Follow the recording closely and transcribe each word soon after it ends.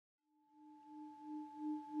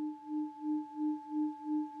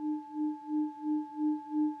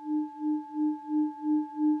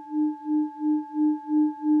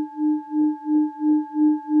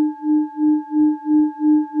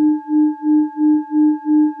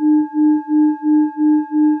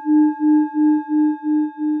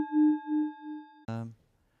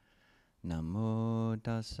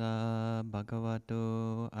tassa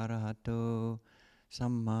bhagavato arahato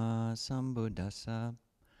samma sambuddhassa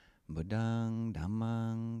buddhang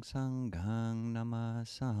dhammang sanghang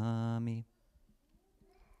namasami.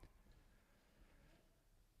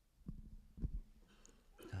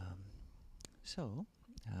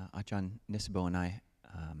 Ajahn Nisabho and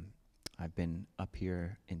I've been up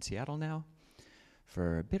here in Seattle now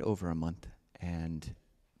for a bit over a month, and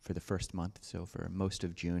for the first month, so for most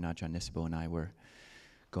of June, Ajahn Nisabho and I were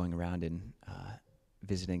going around and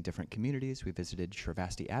visiting different communities. We visited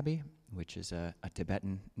Sravasti Abbey, which is a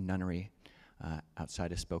Tibetan nunnery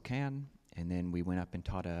outside of Spokane, and then we went up and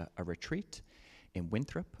taught a retreat in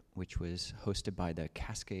Winthrop, which was hosted by the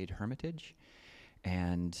Cascade Hermitage,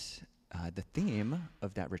 and the theme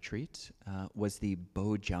of that retreat was the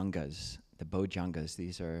Bojjhangas. The Bojjhangas,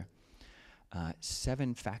 these are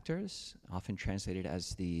 7 factors, often translated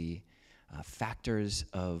as the factors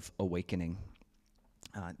of awakening,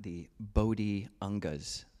 the Bodhi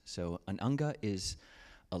Angas. So an Anga is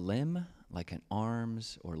a limb, like an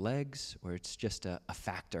arms or legs, where it's just a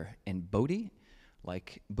factor. And Bodhi,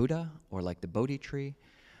 like Buddha or like the Bodhi tree,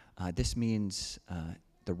 this means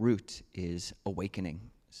the root is awakening.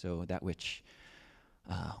 So that which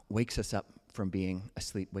wakes us up from being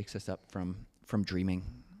asleep, wakes us up from dreaming.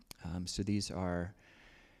 So these are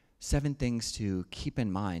 7 things to keep in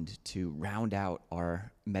mind to round out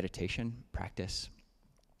our meditation practice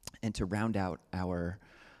and to round out our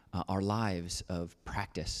lives of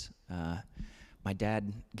practice. My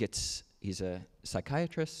dad he's a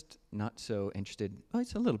psychiatrist, not so interested, well,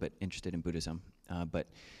 he's a little bit interested in Buddhism, but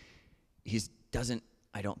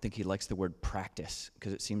I don't think he likes the word practice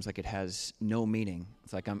because it seems like it has no meaning.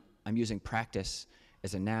 It's like I'm using practice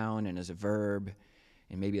as a noun and as a verb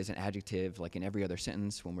and maybe as an adjective, like in every other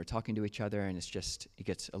sentence when we're talking to each other, and he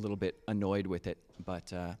gets a little bit annoyed with it.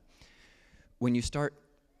 But when you start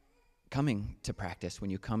coming to practice, when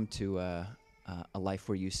you come to a life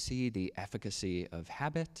where you see the efficacy of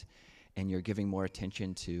habit and you're giving more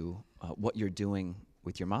attention to what you're doing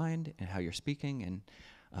with your mind and how you're speaking and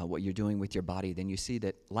what you're doing with your body, then you see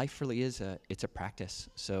that life really is it's a practice.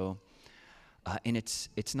 So, and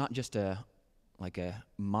it's not just a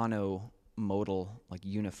monomodal, like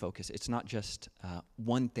unifocus. It's not just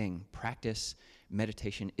one thing. Practice,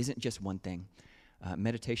 meditation isn't just one thing.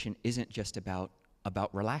 Meditation isn't just about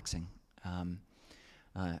relaxing. And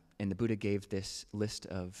the Buddha gave this list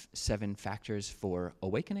of 7 factors for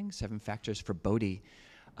awakening, 7 factors for Bodhi,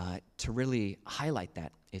 to really highlight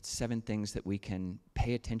that. It's 7 things that we can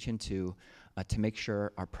pay attention to make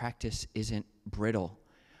sure our practice isn't brittle,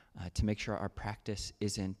 to make sure our practice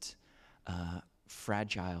isn't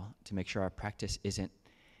fragile, to make sure our practice isn't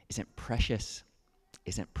precious.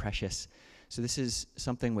 So this is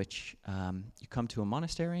something which you come to a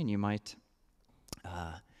monastery and you might,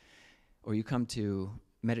 or you come to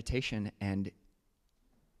meditation and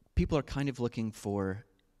people are kind of looking for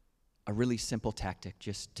a really simple tactic.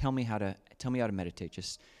 Just tell me how to meditate.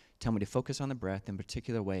 Just tell me to focus on the breath in a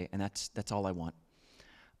particular way, and that's all I want.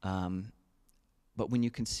 But when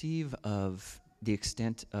you conceive of the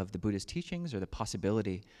extent of the Buddha's teachings or the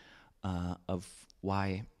possibility of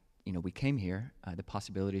why we came here, the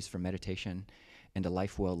possibilities for meditation and a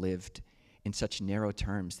life well lived in such narrow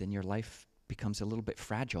terms, then your life becomes a little bit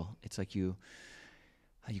fragile. It's like you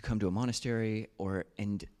come to a monastery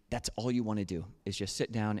and that's all you want to do is just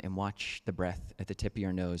sit down and watch the breath at the tip of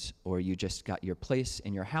your nose, or you just got your place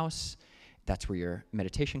in your house, that's where your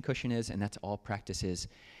meditation cushion is, and that's all practice is.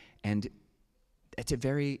 And it's a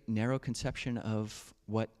very narrow conception of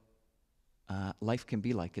what life can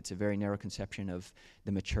be like. It's a very narrow conception of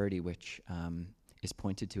the maturity which is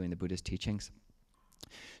pointed to in the Buddha's teachings.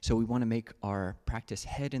 So we want to make our practice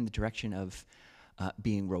head in the direction of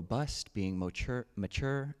being robust, being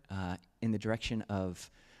mature, in the direction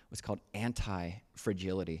of what's called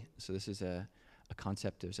anti-fragility. So this is a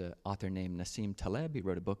concept. There's an author named Nassim Taleb. He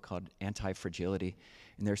wrote a book called Anti-Fragility.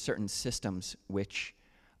 And there are certain systems which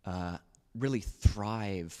really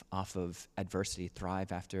thrive off of adversity,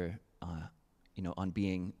 thrive after, on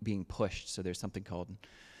being pushed. So there's something called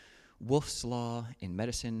Wolff's Law in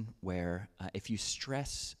medicine, where if you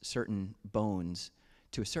stress certain bones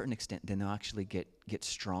to a certain extent, then they'll actually get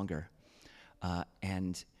stronger.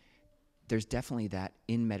 And there's definitely that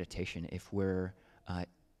in meditation. If we're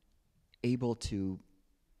able to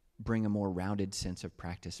bring a more rounded sense of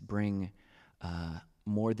practice, bring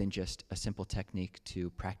more than just a simple technique to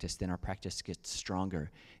practice, then our practice gets stronger.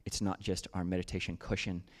 It's not just our meditation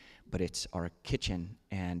cushion, but it's our kitchen,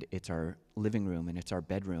 and it's our living room, and it's our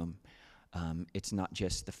bedroom. It's not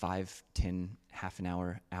just the 5, 10, half an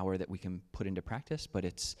hour that we can put into practice, but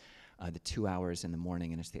it's the 2 hours in the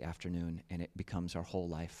morning, and it's the afternoon, and it becomes our whole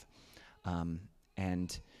life.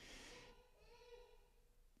 And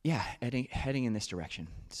yeah, heading in this direction.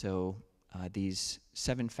 So these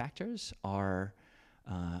 7 factors are,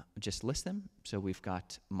 just list them. So we've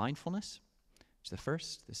got mindfulness, which is the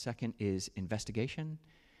first. The second is investigation.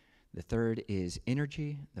 The third is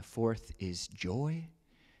energy. The fourth is joy.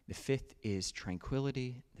 The fifth is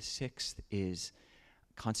tranquility. The sixth is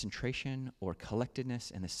concentration or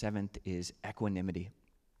collectedness. And the seventh is equanimity.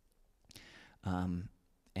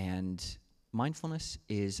 And mindfulness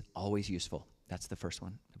is always useful. That's the first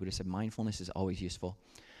one. The Buddha said mindfulness is always useful.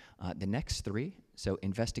 The next 3, so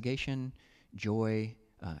investigation, joy,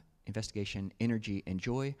 investigation, energy, and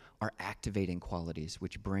joy are activating qualities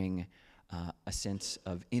which bring a sense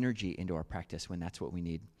of energy into our practice when that's what we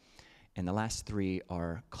need. And the last 3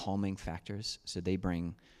 are calming factors, so they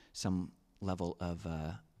bring some level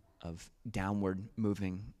of downward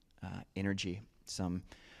moving energy, some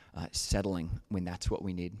settling when that's what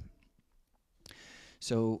we need.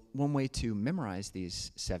 So one way to memorize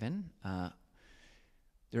these 7,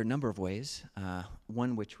 there are a number of ways.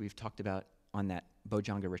 One which we've talked about on that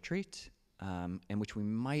Bojjhanga retreat, and which we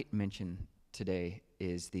might mention today,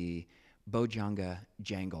 is the Bojjhanga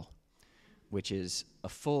jangle, which is a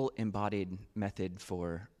full embodied method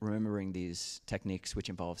for remembering these techniques, which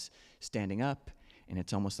involves standing up, and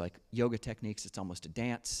it's almost like yoga techniques, it's almost a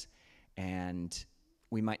dance, and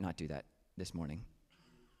we might not do that this morning.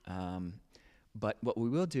 But what we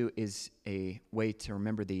will do is a way to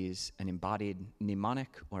remember these, an embodied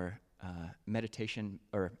mnemonic or meditation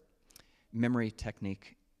or memory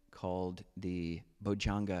technique called the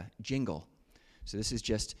Bojjhanga jingle. So this is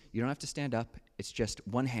just, you don't have to stand up, it's just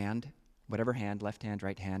one hand, whatever hand, left hand,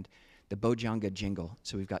 right hand, the Bojjhanga jingle.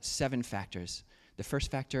 So we've got 7 factors. The first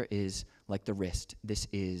factor is like the wrist. This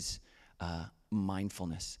is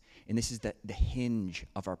mindfulness. And this is the hinge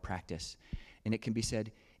of our practice. And it can be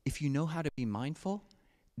said, if you know how to be mindful,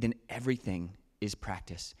 then everything is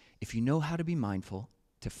practice. If you know how to be mindful,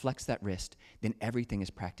 to flex that wrist, then everything is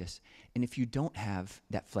practice. And if you don't have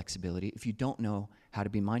that flexibility, if you don't know how to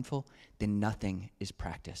be mindful, then nothing is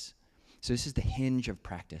practice. So this is the hinge of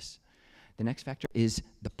practice. The next factor is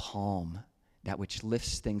the palm, that which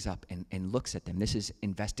lifts things up and looks at them. This is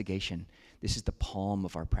investigation. This is the palm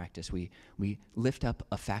of our practice. We lift up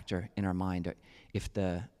a factor in our mind.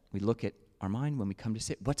 We look at our mind when we come to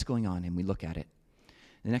sit, what's going on, and we look at it.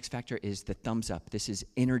 The next factor is the thumbs up. This is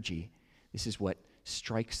energy. This is what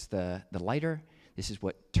strikes the lighter. This is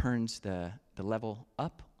what turns the level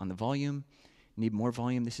up on the volume. Need more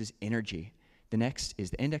volume. This is energy. The next is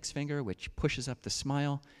the index finger, which pushes up the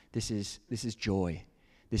smile. This is joy.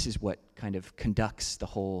 This is what kind of conducts the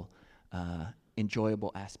whole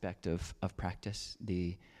enjoyable aspect of practice,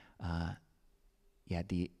 the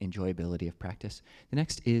enjoyability of practice. The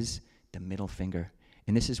next is the middle finger.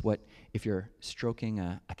 And this is what, if you're stroking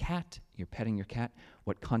a cat, you're petting your cat,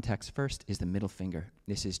 what contacts first is the middle finger.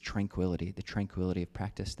 This is tranquility, the tranquility of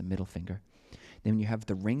practice, the middle finger. Then you have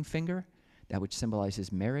the ring finger, that which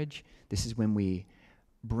symbolizes marriage. This is when we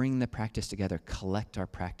bring the practice together, collect our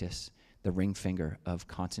practice, the ring finger of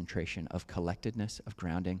concentration, of collectedness, of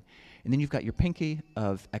grounding. And then you've got your pinky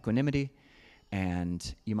of equanimity,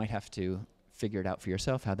 and you might have to figure it out for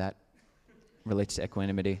yourself how that relates to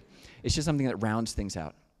equanimity. It's just something that rounds things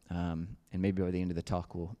out. And maybe by the end of the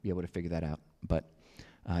talk, we'll be able to figure that out. But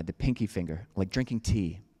the pinky finger, like drinking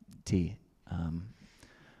tea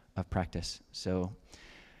of practice. So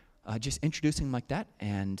just introducing like that,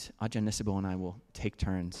 and Ajahn Nisabho and I will take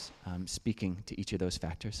turns speaking to each of those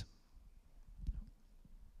factors.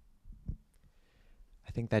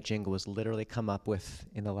 I think that jingle was literally come up with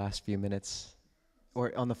in the last few minutes,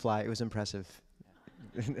 or on the fly. It was impressive.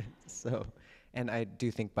 So, and I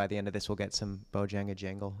do think by the end of this we'll get some Bojjhanga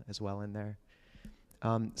jangle as well in there.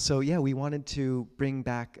 So yeah, we wanted to bring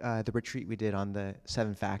back the retreat we did on the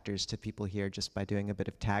 7 factors to people here just by doing a bit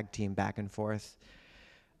of tag team back and forth.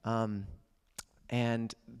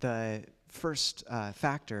 And the first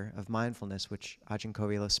factor of mindfulness, which Ajahn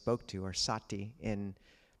Kovilo spoke to, or Sati in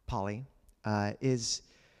Pali, is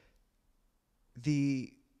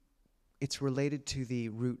it's related to the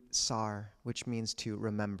root sar, which means to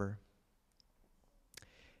remember.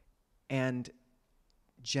 And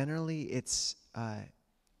generally it's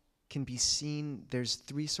can be seen, there's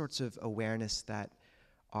 3 sorts of awareness that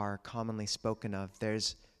are commonly spoken of.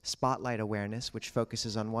 There's spotlight awareness, which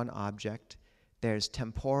focuses on one object. There's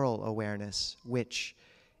temporal awareness, which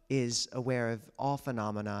is aware of all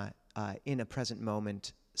phenomena in a present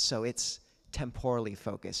moment. So it's temporally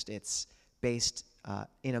focused. It's based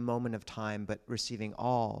in a moment of time, but receiving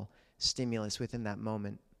all stimulus within that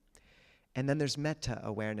moment. And then there's metta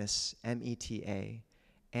awareness, M-E-T-A,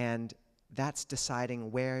 and that's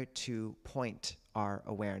deciding where to point our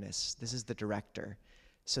awareness. This is the director.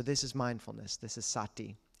 So this is mindfulness. This is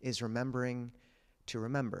Sati, is remembering to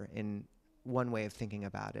remember in one way of thinking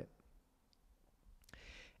about it.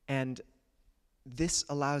 And this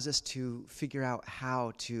allows us to figure out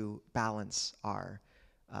how to balance our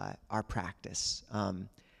practice.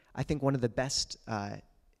 I think one of the best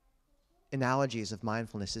analogies of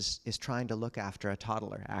mindfulness is trying to look after a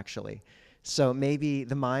toddler, actually. So maybe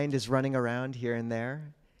the mind is running around here and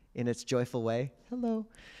there in its joyful way. Hello.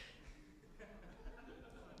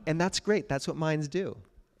 And that's great. That's what minds do.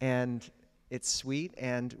 And it's sweet,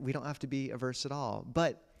 and we don't have to be averse at all.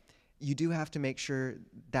 But you do have to make sure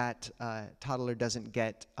that toddler doesn't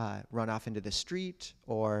get run off into the street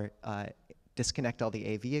or disconnect all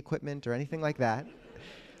the AV equipment or anything like that.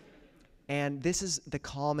 And this is the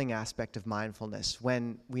calming aspect of mindfulness.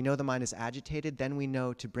 When we know the mind is agitated, then we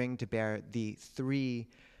know to bring to bear the 3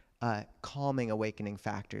 calming awakening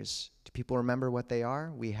factors. Do people remember what they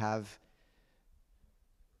are? We have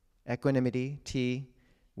equanimity, T,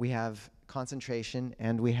 we have concentration,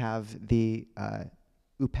 and we have the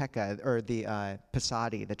Upekkha, or the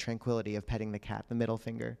Pasaddhi, the tranquility of petting the cat, the middle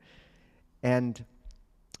finger. And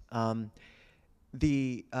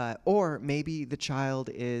or maybe the child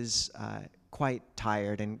is quite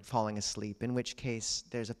tired and falling asleep, in which case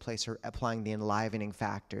there's a place for applying the enlivening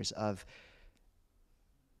factors of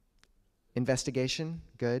investigation,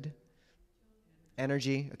 good,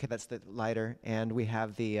 energy, okay, that's the lighter, and we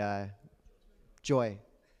have the joy.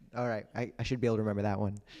 All right, I should be able to remember that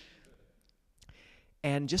one.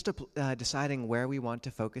 And just deciding where we want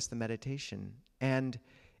to focus the meditation. And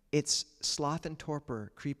it's sloth and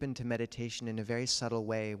torpor creep into meditation in a very subtle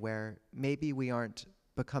way, where maybe we aren't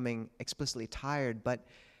becoming explicitly tired, but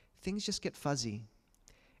things just get fuzzy.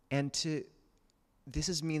 And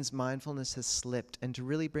this means mindfulness has slipped, and to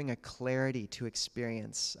really bring a clarity to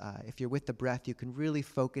experience. If you're with the breath, you can really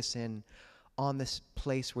focus in on this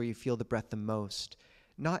place where you feel the breath the most.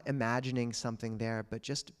 Not imagining something there, but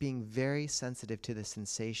just being very sensitive to the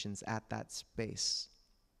sensations at that space.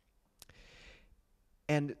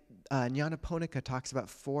 And Nyanaponika talks about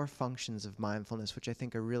 4 functions of mindfulness, which I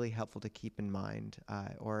think are really helpful to keep in mind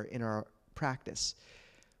or in our practice.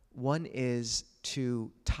 One is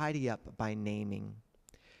to tidy up by naming.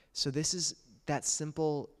 So this is that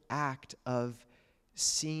simple act of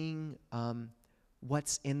seeing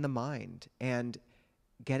what's in the mind and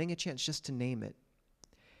getting a chance just to name it.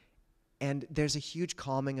 And there's a huge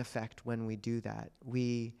calming effect when we do that.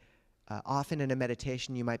 We often in a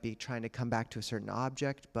meditation, you might be trying to come back to a certain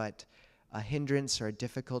object, but a hindrance or a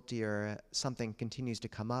difficulty or something continues to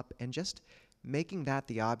come up, and just making that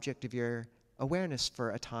the object of your awareness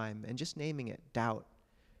for a time and just naming it: doubt,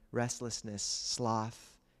 restlessness,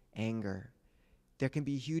 sloth, anger. There can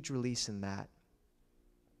be a huge release in that.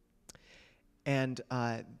 And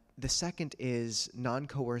the second is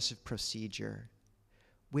non-coercive procedure,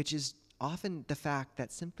 which is often the fact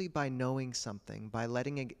that simply by knowing something, by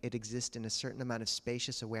letting it exist in a certain amount of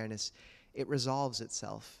spacious awareness, it resolves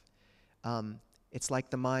itself. It's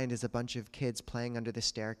like the mind is a bunch of kids playing under the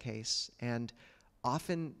staircase, and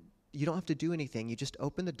often you don't have to do anything. You just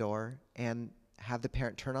open the door and have the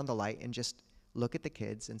parent turn on the light and just look at the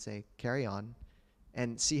kids and say, carry on,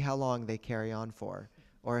 and see how long they carry on for,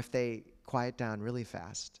 or if they quiet down really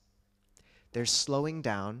fast. There's slowing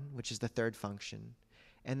down, which is the 3rd function.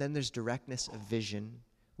 And then there's directness of vision,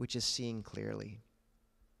 which is seeing clearly.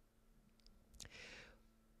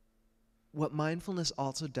 What mindfulness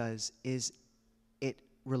also does is it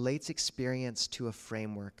relates experience to a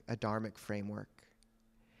framework, a dharmic framework.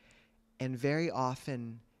 And very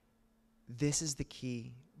often, this is the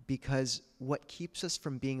key, because what keeps us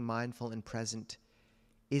from being mindful and present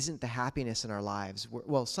isn't the happiness in our lives.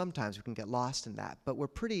 Well, sometimes we can get lost in that, but we're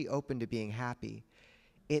pretty open to being happy.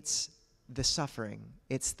 It's the suffering.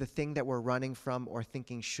 It's the thing that we're running from or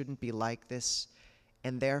thinking shouldn't be like this,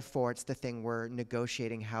 and therefore it's the thing we're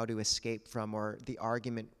negotiating how to escape from, or the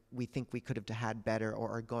argument we think we could have had better or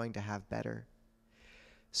are going to have better.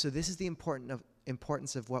 So this is the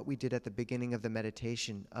importance of what we did at the beginning of the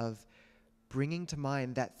meditation, of bringing to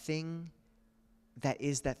mind that thing that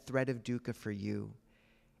is that thread of dukkha for you,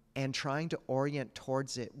 and trying to orient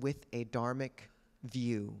towards it with a dharmic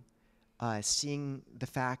view. Seeing the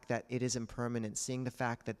fact that it is impermanent, seeing the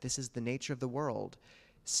fact that this is the nature of the world,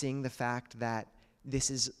 seeing the fact that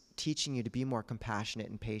this is teaching you to be more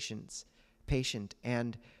compassionate and patient,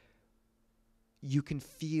 and you can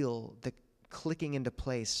feel the clicking into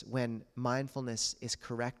place when mindfulness is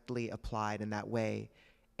correctly applied in that way,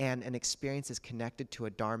 and an experience is connected to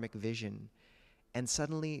a dharmic vision, and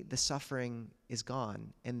suddenly the suffering is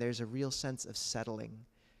gone, and there's a real sense of settling.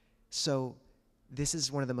 So this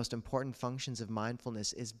is one of the most important functions of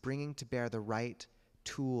mindfulness, is bringing to bear the right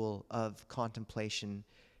tool of contemplation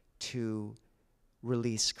to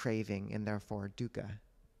release craving and therefore dukkha.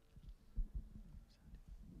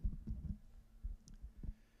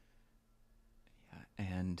 Yeah,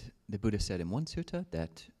 and the Buddha said in one sutta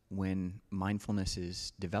that when mindfulness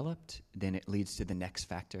is developed, then it leads to the next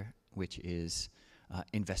factor, which is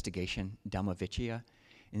investigation, Dhamma-vicaya.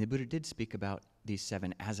 And the Buddha did speak about these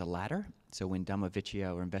 7 as a ladder. So when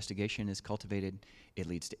Dhamma-vicaya or investigation is cultivated, it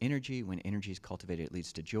leads to energy. When energy is cultivated, it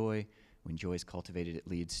leads to joy. When joy is cultivated, it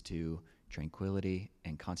leads to tranquility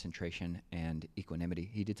and concentration and equanimity.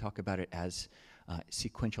 He did talk about it as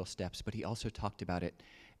sequential steps, but he also talked about it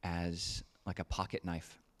as like a pocket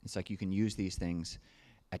knife. It's like you can use these things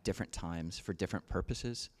at different times for different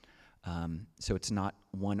purposes. So it's not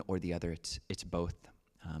one or the other, it's both.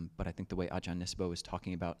 But I think the way Ajahn Nisabho is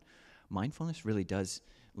talking about mindfulness really does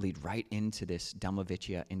lead right into this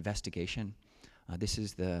Dhamma-vicaya investigation. This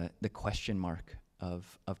is the question mark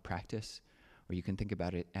of practice, or you can think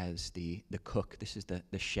about it as the cook. This is the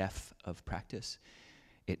chef of practice.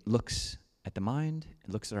 It looks at the mind, it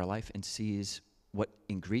looks at our life and sees what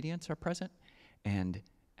ingredients are present and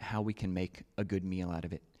how we can make a good meal out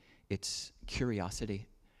of it. It's curiosity.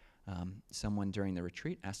 Someone during the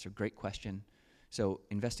retreat asked a great question. So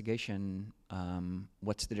investigation,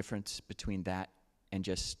 what's the difference between that and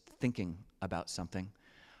just thinking about something?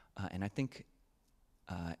 And I think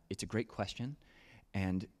it's a great question.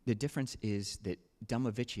 And the difference is that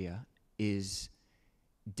Dhamma-vicaya is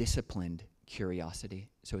disciplined curiosity.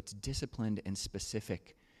 So it's disciplined and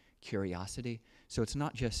specific curiosity. So it's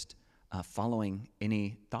not just following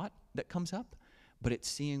any thought that comes up, but it's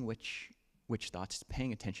seeing which thoughts,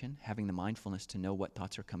 paying attention, having the mindfulness to know what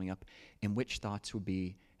thoughts are coming up, and which thoughts would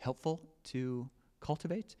be helpful to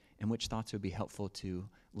cultivate, and which thoughts would be helpful to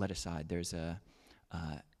let aside. There's a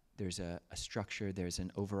structure, there's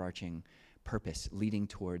an overarching purpose leading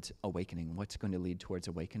towards awakening. What's going to lead towards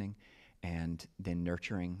awakening, and then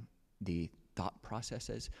nurturing the thought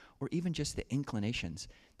processes, or even just the inclinations.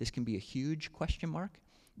 This can be a huge question mark.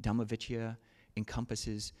 Dhamma-vicaya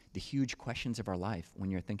encompasses the huge questions of our life. When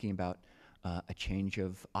you're thinking about a change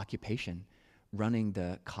of occupation, running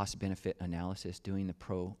the cost-benefit analysis, doing the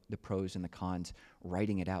pros and the cons,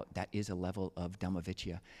 writing it out, that is a level of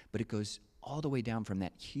Dhamma-vicaya. But it goes all the way down from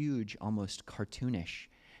that huge, almost cartoonish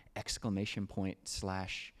exclamation point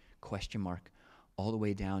 / question mark, all the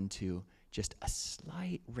way down to just a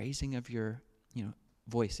slight raising of your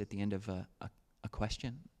voice at the end of a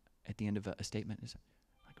question, at the end of a statement. Is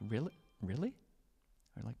like, really?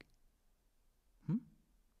 Or like,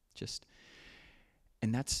 just...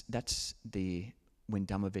 And that's when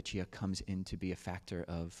Dhamma-vicaya comes in to be a factor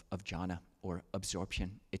of jhana or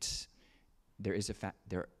absorption. There is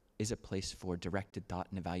a place for directed thought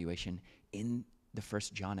and evaluation in the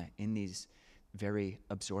first jhana, in these very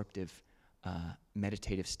absorptive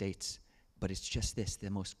meditative states. But it's just the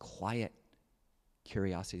most quiet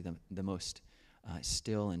curiosity, the most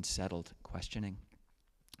still and settled questioning.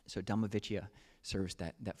 So Dhamma-vicaya serves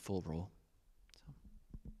that full role.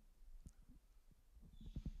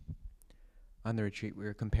 On the retreat, we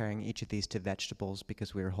were comparing each of these to vegetables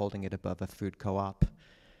because we were holding it above a food co-op.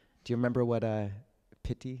 Do you remember what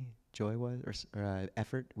Pīti, joy was, or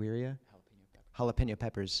effort, Vīriya? Jalapeno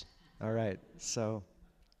peppers. All right. So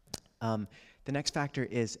the next factor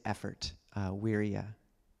is effort, Vīriya.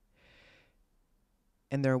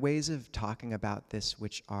 And there are ways of talking about this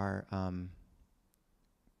which are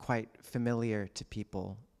quite familiar to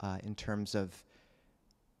people in terms of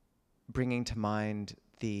bringing to mind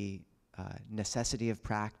the necessity of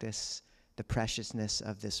practice, the preciousness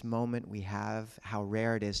of this moment we have, how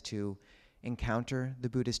rare it is to encounter the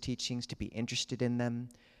Buddha's teachings, to be interested in them,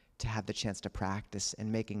 to have the chance to practice,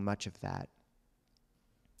 and making much of that.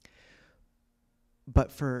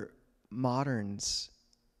 But for moderns,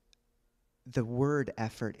 the word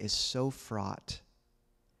effort is so fraught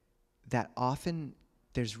that often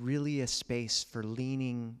there's really a space for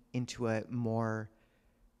leaning into a more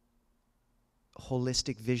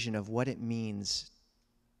holistic vision of what it means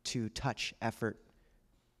to touch effort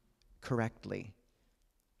correctly.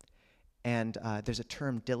 And there's a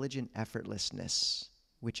term, diligent effortlessness,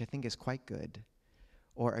 which I think is quite good,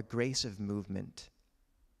 or a grace of movement.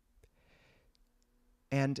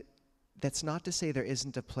 And that's not to say there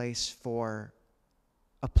isn't a place for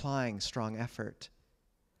applying strong effort,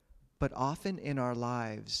 but often in our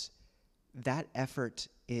lives, that effort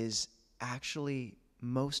is actually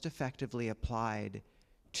most effectively applied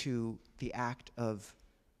to the act of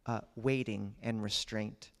waiting and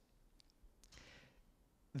restraint.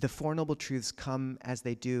 The Four Noble Truths come as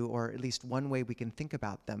they do, or at least one way we can think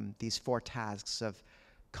about them, these four tasks of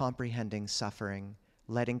comprehending suffering,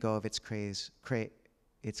 letting go of its cause,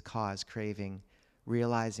 craving,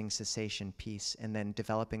 realizing cessation, peace, and then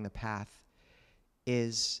developing the path,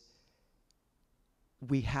 is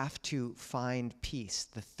we have to find peace,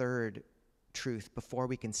 the third truth, before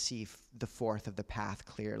we can see the fourth of the path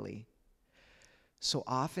clearly. So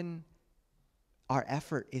often our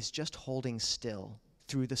effort is just holding still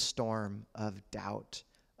through the storm of doubt,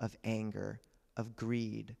 of anger, of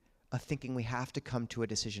greed, of thinking we have to come to a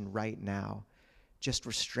decision right now. Just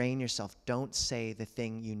restrain yourself. Don't say the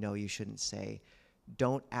thing you know you shouldn't say.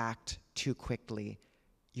 Don't act too quickly.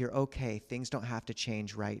 You're okay. Things don't have to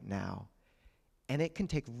change right now. And it can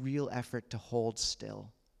take real effort to hold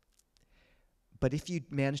still. But if you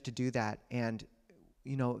manage to do that, and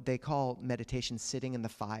they call meditation sitting in the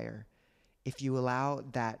fire, if you allow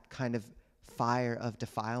that kind of fire of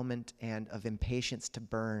defilement and of impatience to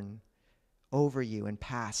burn over you and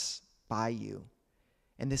pass by you.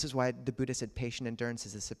 And this is why the Buddha said patient endurance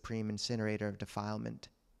is the supreme incinerator of defilement.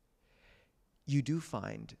 You do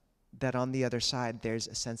find that on the other side there's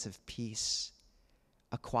a sense of peace,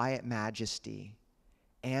 a quiet majesty,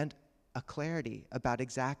 and a clarity about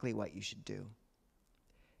exactly what you should do.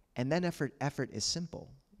 And then effort is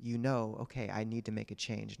simple. You know, okay, I need to make a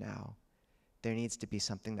change now. There needs to be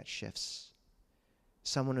something that shifts.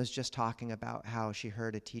 Someone was just talking about how she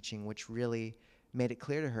heard a teaching which really made it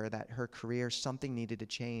clear to her that her career, something needed to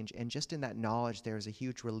change. And just in that knowledge, there was a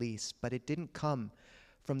huge release. But it didn't come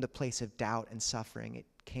from the place of doubt and suffering. It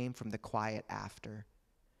came from the quiet after.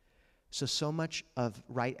 So much of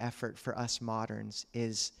right effort for us moderns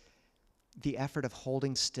is the effort of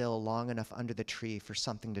holding still long enough under the tree for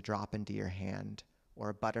something to drop into your hand or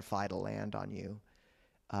a butterfly to land on you.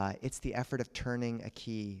 It's the effort of turning a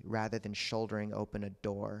key rather than shouldering open a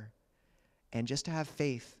door. And just to have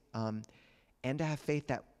faith, and to have faith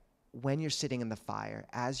that when you're sitting in the fire,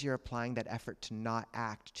 as you're applying that effort to not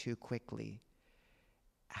act too quickly,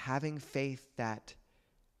 having faith that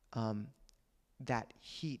that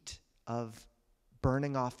heat of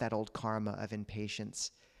burning off that old karma of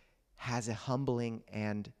impatience has a humbling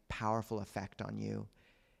and powerful effect on you.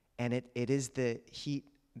 And it is the heat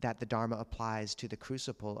that the Dharma applies to the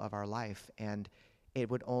crucible of our life, and it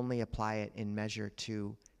would only apply it in measure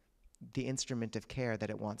to the instrument of care that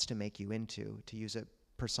it wants to make you into, to use a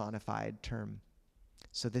personified term.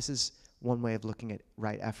 So this is one way of looking at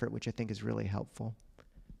right effort, which I think is really helpful.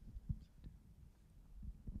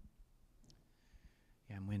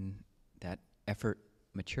 Yeah, and when that effort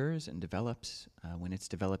matures and develops, when it's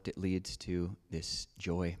developed, it leads to this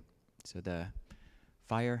joy. So the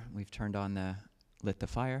fire, we've lit the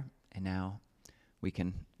fire, and now we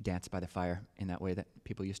can dance by the fire in that way that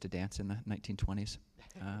people used to dance in the 1920s.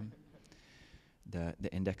 The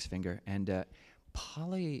index finger. And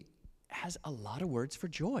Pali has a lot of words for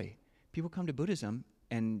joy. People come to Buddhism,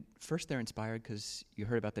 and first they're inspired because you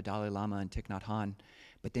heard about the Dalai Lama and Thich Nhat Hanh,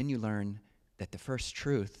 but then you learn that the first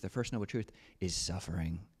noble truth, is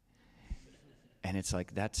suffering. And it's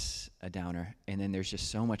like, that's a downer. And then there's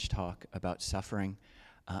just so much talk about suffering,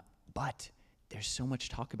 but there's so much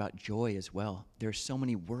talk about joy as well. There's so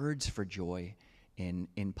many words for joy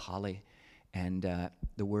in Pali. And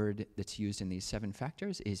the word that's used in these 7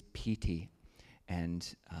 factors is Pīti. And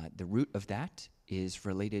the root of that is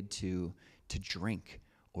related to drink,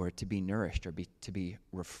 or to be nourished, or to be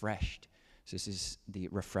refreshed. So this is the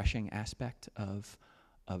refreshing aspect of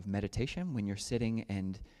meditation, when you're sitting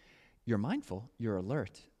and you're mindful, you're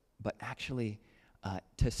alert, but actually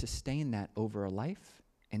to sustain that over a life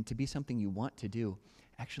and to be something you want to do,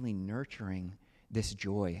 actually nurturing this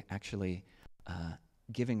joy, actually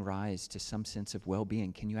giving rise to some sense of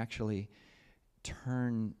well-being. Can you actually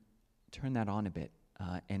turn that on a bit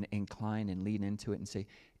and incline and lean into it and say,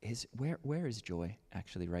 where is joy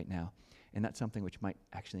actually right now? And that's something which might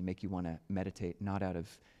actually make you want to meditate, not out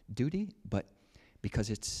of duty, but because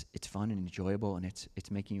it's fun and enjoyable, and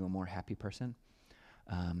it's making you a more happy person.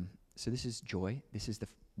 So this is joy. This is the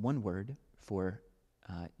one word for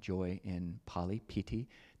joy in Pali, Pīti,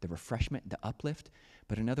 the refreshment, the uplift.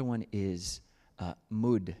 But another one is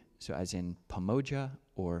mud, so as in pamoja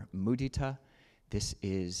or mudita. This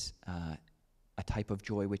is a type of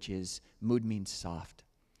joy which is, mud means soft.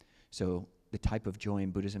 So the type of joy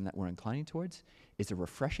in Buddhism that we're inclining towards is a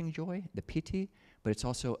refreshing joy, the Pīti, but it's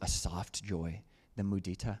also a soft joy, the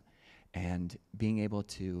mudita. And being able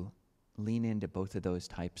to lean into both of those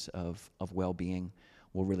types of well-being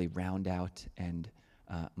will really round out and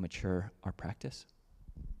mature our practice.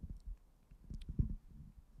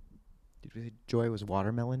 Did we say joy was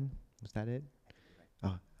watermelon? Was that it?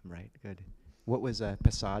 Oh, I'm right. Good. What was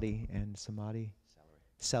Pasaddhi and Samādhi?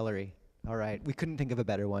 Celery. All right. We couldn't think of a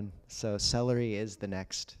better one. So celery is the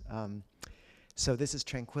next. So this is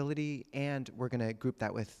tranquility, and we're going to group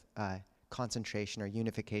that with concentration or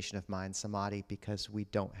unification of mind, Samādhi, because we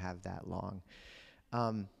don't have that long.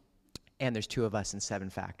 And there's 2 of us and 7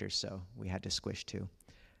 factors, so we had to squish 2.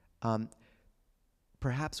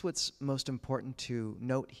 Perhaps what's most important to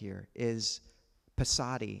note here is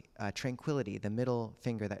Pasaddhi, tranquility, the middle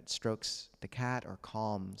finger that strokes the cat or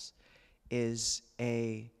calms, is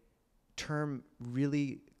a term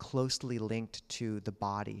really closely linked to the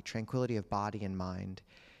body, tranquility of body and mind.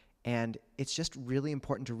 And it's just really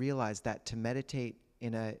important to realize that to meditate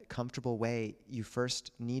in a comfortable way, you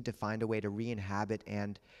first need to find a way to re-inhabit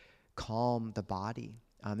and calm the body.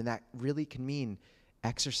 And that really can mean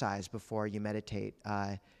exercise before you meditate,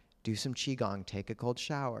 do some qigong, take a cold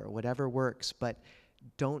shower, whatever works, but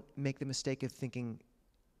don't make the mistake of thinking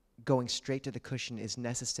going straight to the cushion is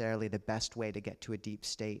necessarily the best way to get to a deep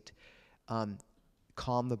state.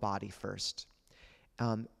 Calm the body first.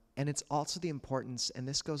 And it's also the importance, and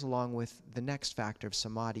this goes along with the next factor of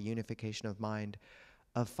Samādhi, unification of mind,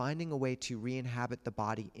 of finding a way to re-inhabit the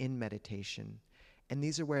body in meditation. And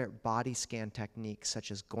these are where body scan techniques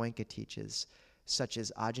such as Goenka teaches, such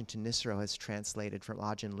as Ajahn Nisabho has translated from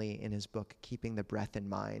Ajahn Lee in his book, Keeping the Breath in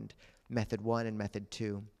Mind, Method 1 and Method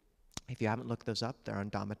 2. If you haven't looked those up, they're on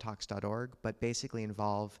Dhammatalks.org, but basically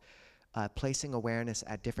involve placing awareness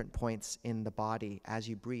at different points in the body as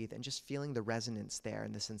you breathe and just feeling the resonance there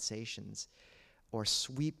and the sensations, or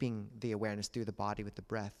sweeping the awareness through the body with the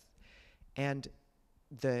breath. And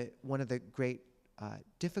one of the great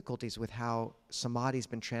difficulties with how Samadhi's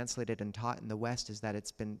been translated and taught in the West is that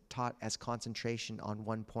it's been taught as concentration on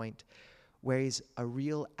one point, whereas a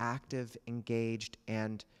real active, engaged,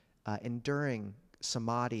 and enduring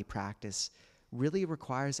Samadhi practice really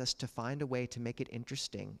requires us to find a way to make it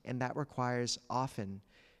interesting, and that requires often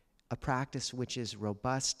a practice which is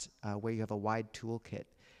robust, where you have a wide toolkit.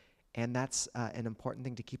 And that's an important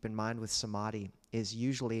thing to keep in mind with Samadhi, is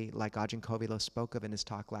usually, like Ajahn Kovilo spoke of in his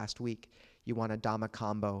talk last week, you want a Dhamma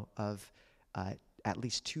combo of at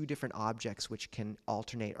least 2 different objects which can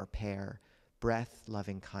alternate or pair: breath,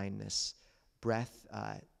 loving kindness; breath,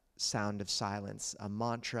 sound of silence; a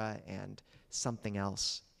mantra, and something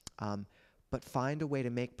else. But find a way to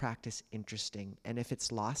make practice interesting. And if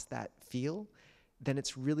it's lost that feel, then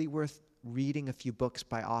it's really worth reading a few books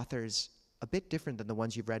by authors a bit different than the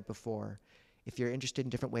ones you've read before. If you're interested in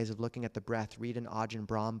different ways of looking at the breath, read an Ajahn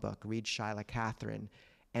Brahm book, read Srila Catherine,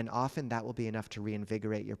 and often that will be enough to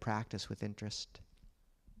reinvigorate your practice with interest.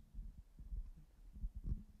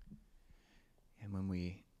 And when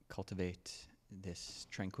we cultivate this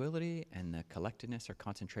tranquility and the collectedness or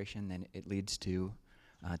concentration, then it leads to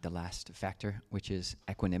the last factor, which is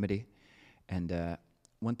equanimity. And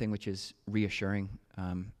one thing which is reassuring,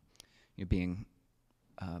 being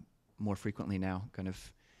more frequently now kind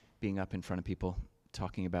of being up in front of people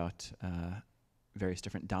talking about various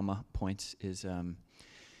different Dhamma points, is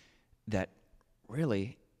that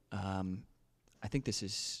really, I think this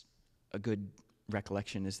is a good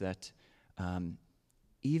recollection, is that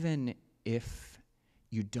even if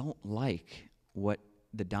you don't like what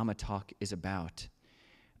the Dhamma talk is about,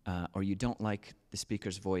 or you don't like the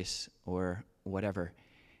speaker's voice or whatever,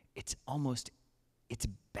 it's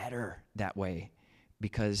better that way,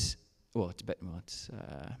 because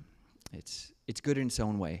it's good in its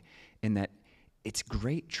own way, in that it's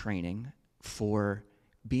great training for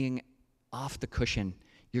being off the cushion.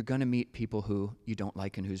 You're going to meet people who you don't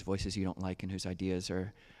like and whose voices you don't like and whose ideas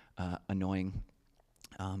are annoying.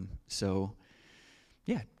 So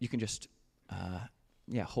you can just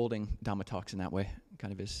holding Dhamma talks in that way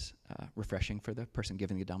kind of is refreshing for the person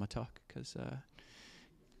giving the Dhamma talk, because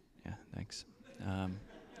thanks.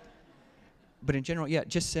 But in general,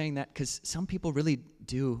 just saying that, because some people really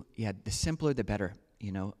do, the simpler the better,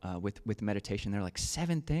 with meditation. They're like,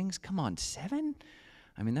 7 things? Come on, 7?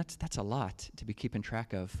 I mean, that's a lot to be keeping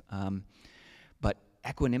track of. But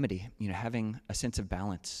equanimity, having a sense of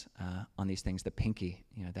balance on these things, the pinky,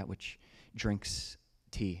 that which drinks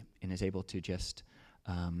tea and is able to just,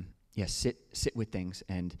 sit with things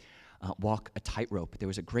and walk a tightrope. There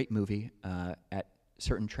was a great movie at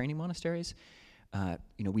certain training monasteries.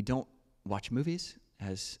 We don't watch movies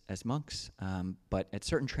as monks, but at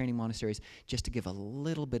certain training monasteries, just to give a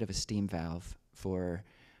little bit of a steam valve for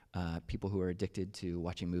people who are addicted to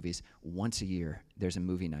watching movies, once a year there's a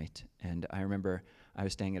movie night. And I remember I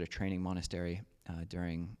was staying at a training monastery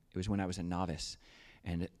it was when I was a novice,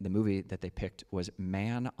 and the movie that they picked was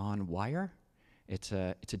Man on Wire. It's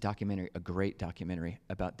a documentary, a great documentary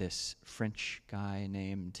about this French guy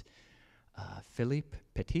named Philippe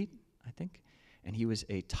Petit, I think, and he was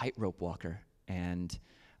a tightrope walker and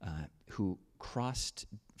who crossed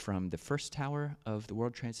from the first tower of the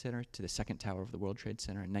World Trade Center to the second tower of the World Trade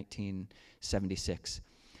Center in 1976.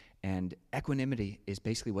 And equanimity is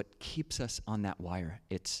basically what keeps us on that wire.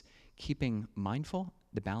 It's keeping mindful,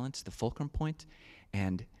 the balance, the fulcrum point,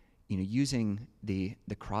 and using the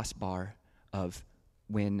crossbar of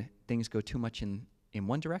when things go too much in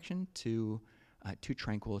one direction, too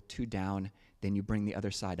tranquil, too down, then you bring the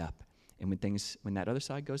other side up. And when that other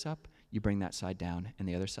side goes up, you bring that side down, and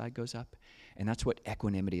the other side goes up. And that's what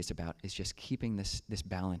equanimity is about, is just keeping this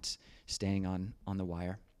balance, staying on the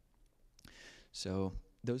wire. So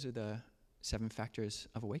those are the 7 factors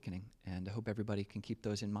of awakening, and I hope everybody can keep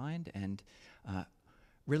those in mind and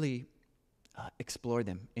really explore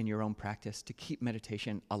them in your own practice to keep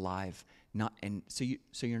meditation alive, so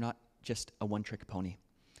you're not just a one-trick pony.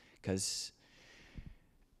 Because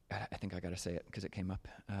I think I got to say it because it came up,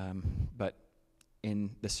 but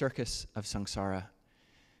in the circus of samsara,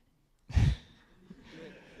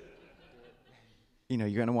 you're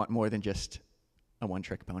going to want more than just a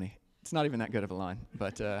one-trick pony. It's not even that good of a line,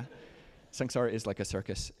 but samsara is like a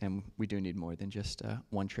circus, and we do need more than just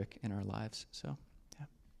one trick in our lives. So, yeah.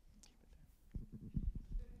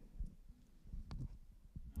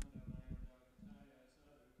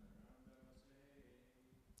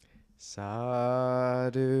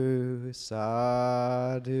 Sadhu,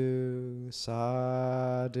 sadhu,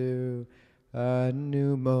 sadhu,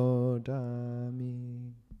 anumodami.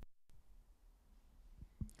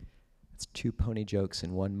 It's 2 pony jokes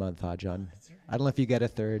in 1 month, Ajahn. I don't know if you get a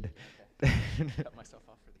third. Cut myself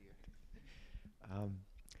off for the year.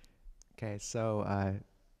 Okay, so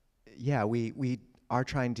yeah, we are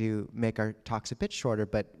trying to make our talks a bit shorter,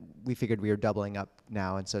 but we figured we were doubling up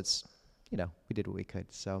now, and so it's, we did what we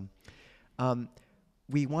could. So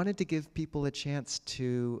we wanted to give people a chance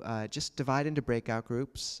to just divide into breakout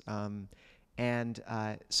groups.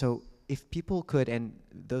 So if people could, and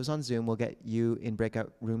those on Zoom will get you in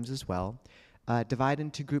breakout rooms as well, divide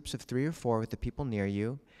into groups of 3 or 4 with the people near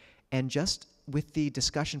you, and just with the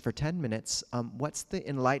discussion for 10 minutes, what's the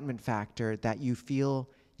enlightenment factor that you feel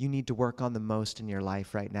you need to work on the most in your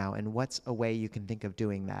life right now, and what's a way you can think of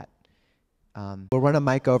doing that? We'll run a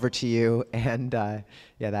mic over to you, and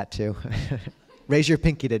yeah, that too. Raise your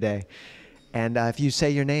pinky today. And if you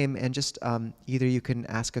say your name, and just either you can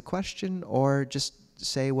ask a question or just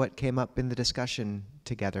say what came up in the discussion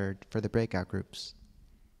together for the breakout groups.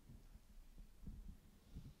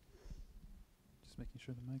 Just making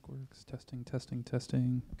sure the mic works. Testing, testing,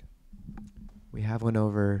 testing. Okay. We have one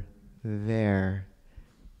over there.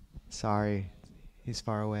 Sorry, he's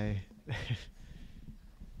far away.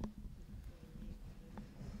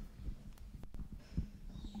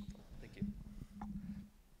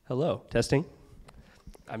 Hello, testing.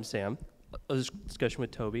 I'm Sam. I was discussion with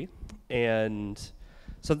Toby, and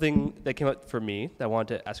something that came up for me that I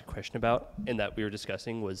wanted to ask a question about, and that we were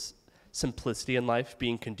discussing, was simplicity in life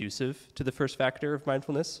being conducive to the first factor of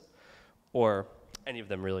mindfulness, or any of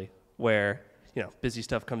them really, where busy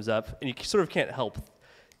stuff comes up, and you sort of can't help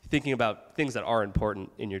thinking about things that are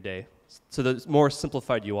important in your day. So the more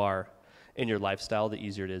simplified you are in your lifestyle, the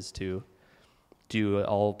easier it is to do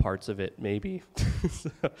all parts of it, maybe.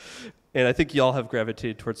 And I think y'all have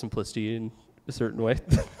gravitated towards simplicity in a certain way.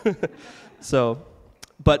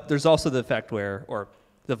 But there's also the fact or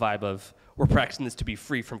the vibe of, we're practicing this to be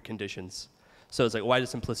free from conditions. So it's like, why does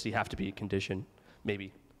simplicity have to be a condition?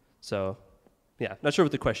 Maybe. So, yeah, not sure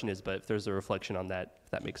what the question is, but if there's a reflection on that,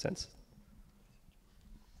 if that makes sense.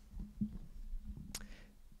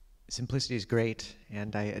 Simplicity is great,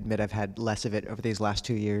 and I admit I've had less of it over these last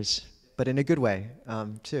 2 years, but in a good way,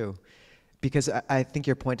 too. Because I think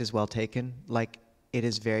your point is well taken. Like, it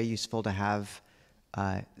is very useful to have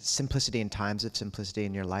simplicity in times of simplicity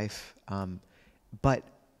in your life, but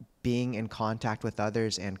being in contact with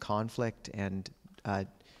others and conflict, and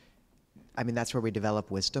that's where we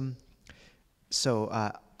develop wisdom. So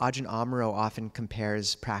Ajahn Amaro often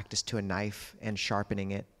compares practice to a knife and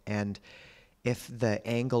sharpening it. And if the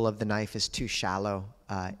angle of the knife is too shallow,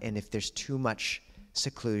 and if there's too much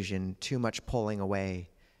seclusion, too much pulling away,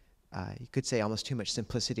 you could say almost too much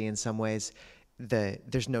simplicity in some ways,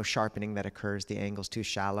 there's no sharpening that occurs, the angle's too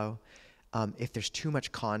shallow. If there's too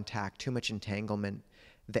much contact, too much entanglement,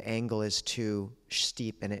 the angle is too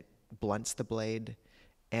steep and it blunts the blade.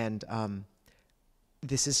 And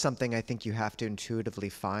this is something I think you have to intuitively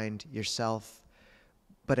find yourself.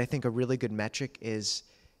 But I think a really good metric is,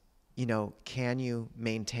 can you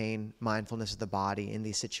maintain mindfulness of the body in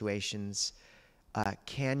these situations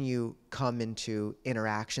can you come into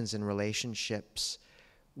interactions and relationships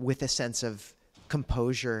with a sense of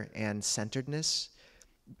composure and centeredness,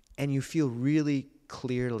 and you feel really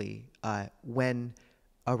clearly when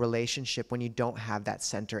a relationship, when you don't have that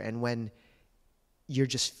center, and when you're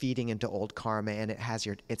just feeding into old karma and it has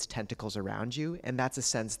its tentacles around you, and that's a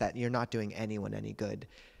sense that you're not doing anyone any good,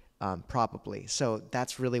 probably. So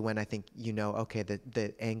that's really when I think okay,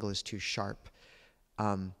 the angle is too sharp.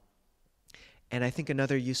 And I think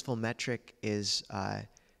another useful metric is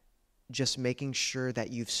just making sure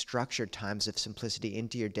that you've structured times of simplicity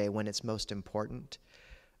into your day when it's most important.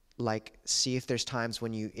 Like, see if there's times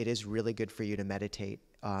when it is really good for you to meditate,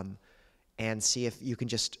 and see if you can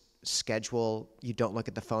just schedule, you don't look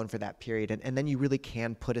at the phone for that period, and then you really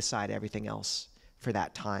can put aside everything else for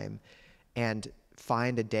that time, and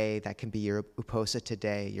find a day that can be your Uposatha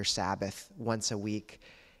day, your Sabbath, once a week,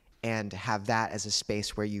 and have that as a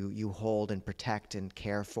space where you hold and protect and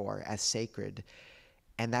care for as sacred.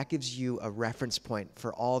 And that gives you a reference point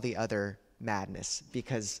for all the other madness,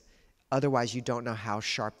 because otherwise you don't know how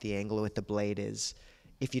sharp the angle with the blade is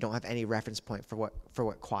if you don't have any reference point for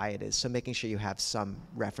what quiet is. So making sure you have some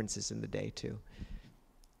references in the day too.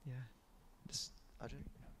 Yeah. Just Ajahn?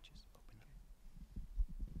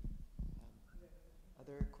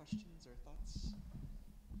 Other questions or thoughts?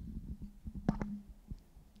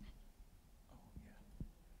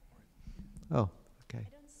 Oh, okay.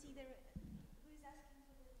 I don't see who's asking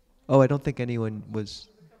for the... Oh, I don't think anyone was.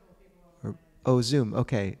 Oh, Zoom.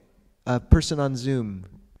 Okay. A person on Zoom,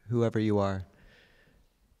 whoever you are.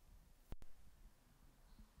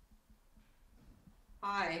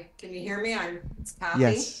 Hi, can you hear me? It's Kathy.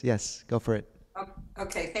 Yes, go for it.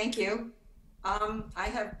 Okay, thank you. I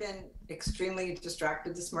have been extremely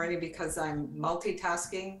distracted this morning because I'm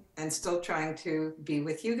multitasking and still trying to be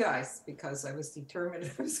with you guys because I was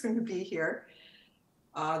determined I was going to be here.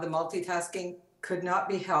 The multitasking could not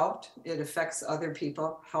be helped. It affects other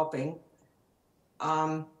people helping.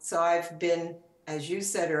 So I've been, as you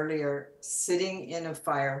said earlier, sitting in a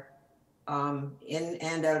fire, in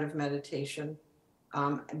and out of meditation.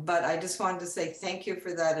 But I just wanted to say thank you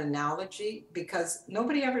for that analogy, because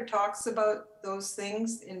nobody ever talks about those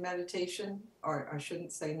things in meditation, or I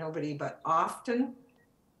shouldn't say nobody, but often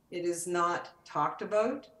it is not talked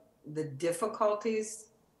about, the difficulties,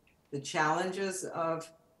 the challenges of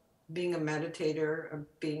being a meditator, of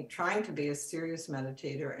trying to be a serious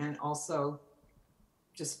meditator, and also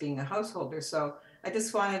just being a householder. So I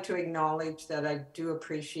just wanted to acknowledge that I do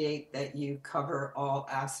appreciate that you cover all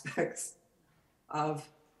aspects of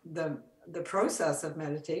the process of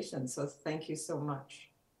meditation. So thank you so much.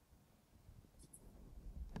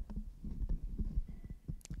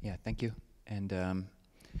 Yeah, thank you. And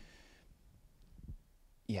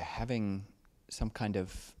yeah, having some kind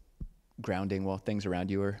of grounding while things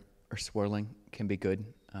around you are swirling can be good.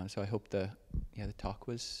 So I hope the talk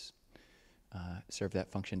was served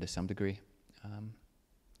that function to some degree.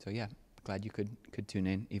 So yeah, glad you could tune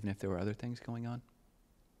in, even if there were other things going on.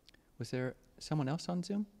 Was there someone else on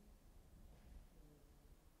Zoom?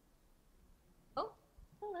 Oh,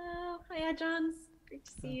 hello. Hi, Ajahn. Great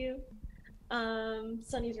to see you.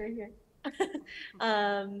 Sunny's right here.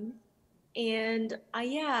 And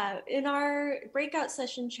in our breakout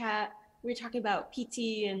session chat, we were talking about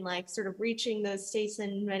Pīti and like sort of reaching those states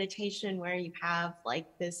in meditation where you have like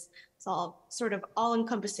this all sort of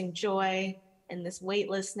all-encompassing joy and this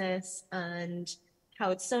weightlessness, and how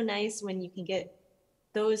it's so nice when you can get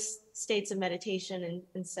those states of meditation and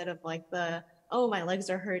instead of like oh, my legs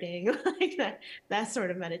are hurting, like that sort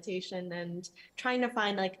of meditation, and trying to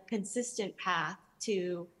find like a consistent path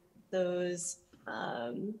to those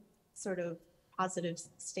sort of positive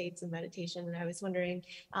states of meditation. And I was wondering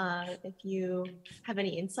if you have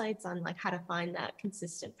any insights on like how to find that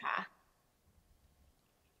consistent path.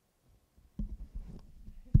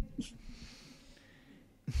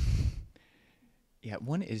 Yeah,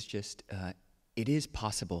 one is just, it is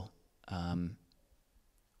possible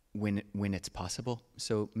when it's possible.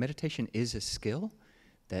 So meditation is a skill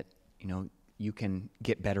that, you can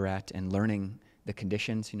get better at, and learning the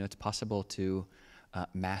conditions. It's possible to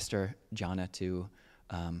master jhana, to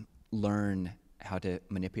learn how to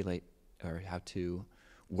manipulate or how to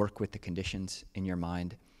work with the conditions in your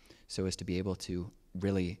mind so as to be able to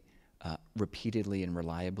really repeatedly and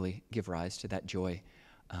reliably give rise to that joy.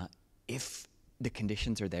 If the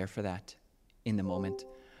conditions are there for that in the moment.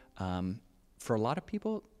 For a lot of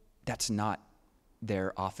people, that's not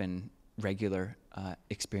their often regular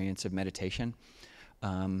experience of meditation.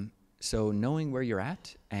 So knowing where you're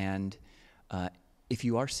at, and if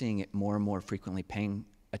you are seeing it more and more frequently, paying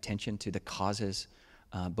attention to the causes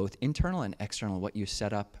both internal and external, what you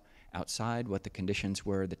set up outside, what the conditions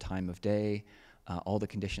were, the time of day, all the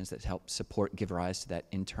conditions that help support, give rise to that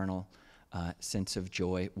internal sense of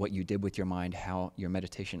joy, what you did with your mind, how your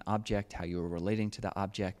meditation object, how you were relating to the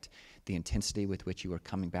object, the intensity with which you were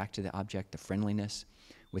coming back to the object, the friendliness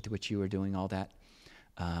with which you were doing all that.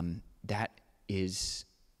 That is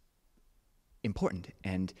important.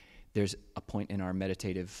 And there's a point in our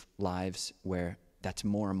meditative lives where that's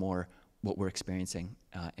more and more what we're experiencing,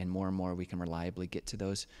 and more we can reliably get to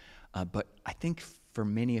those. But I think for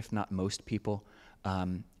many, if not most people,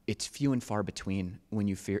 it's few and far between when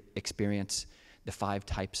you experience the 5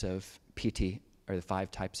 types of Pīti, or the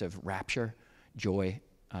 5 types of rapture, joy,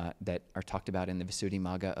 that are talked about in the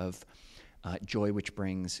Visuddhimagga, of joy which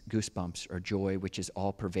brings goosebumps, or joy which is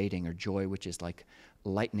all-pervading, or joy which is like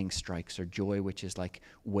lightning strikes, or joy which is like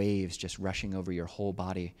waves just rushing over your whole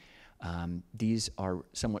body. These are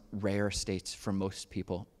somewhat rare states for most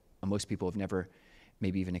people. Most people have never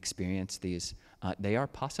maybe even experienced these. They are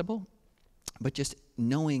possible, but just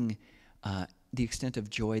knowing the extent of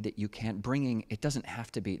joy that you can, bringing, it doesn't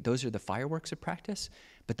have to be, those are the fireworks of practice,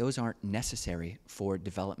 but those aren't necessary for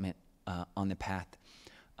development on the path.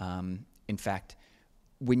 In fact,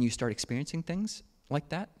 when you start experiencing things like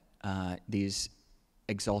that, these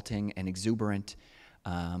exalting and exuberant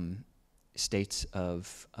states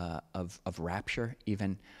of rapture,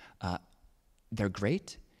 even, they're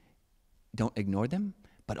great. Don't ignore them,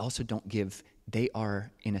 but also don't give. They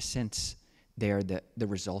are, in a sense, they're the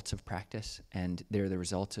results of practice, and they're the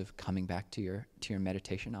results of coming back to your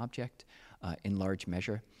meditation object in large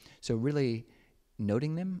measure. So really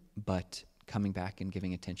noting them, but coming back and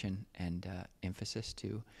giving attention and emphasis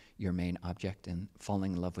to your main object and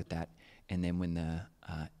falling in love with that. And then when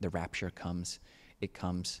the rapture comes, it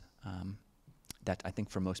comes. That, I think,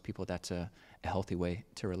 for most people, that's a healthy way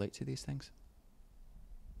to relate to these things.